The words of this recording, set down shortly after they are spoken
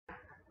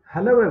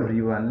Hello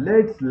everyone,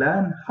 let's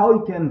learn how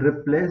you can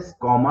replace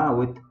comma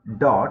with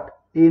dot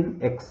in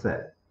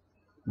Excel,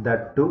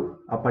 that to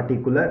a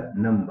particular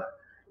number.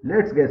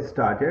 Let's get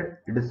started.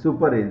 It is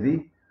super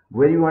easy.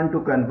 Where you want to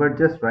convert,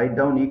 just write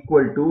down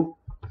equal to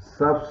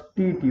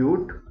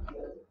substitute,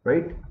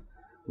 right?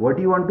 What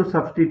do you want to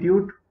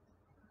substitute?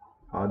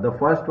 The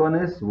first one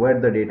is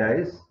where the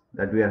data is,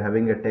 that we are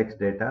having a text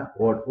data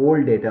or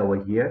old data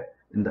over here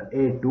in the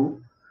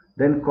A2,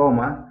 then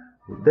comma,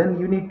 then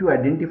you need to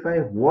identify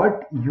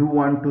what you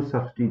want to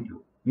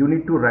substitute. You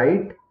need to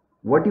write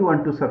what you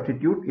want to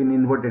substitute in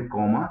inverted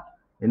comma,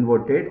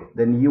 inverted,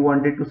 then you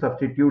wanted to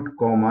substitute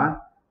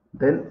comma,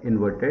 then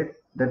inverted,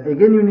 then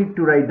again you need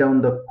to write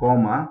down the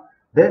comma,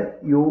 then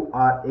you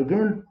are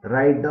again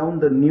write down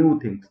the new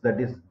things,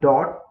 that is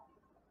dot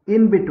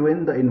in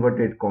between the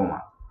inverted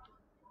comma,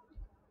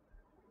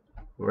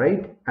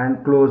 right,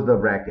 and close the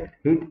bracket,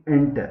 hit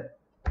enter.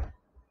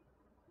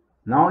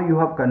 Now you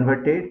have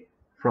converted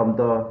from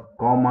the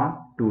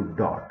comma to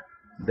dot.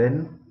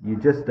 Then you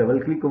just double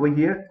click over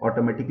here,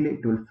 automatically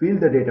it will fill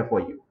the data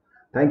for you.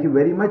 Thank you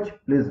very much.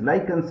 Please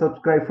like and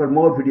subscribe for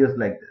more videos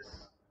like this.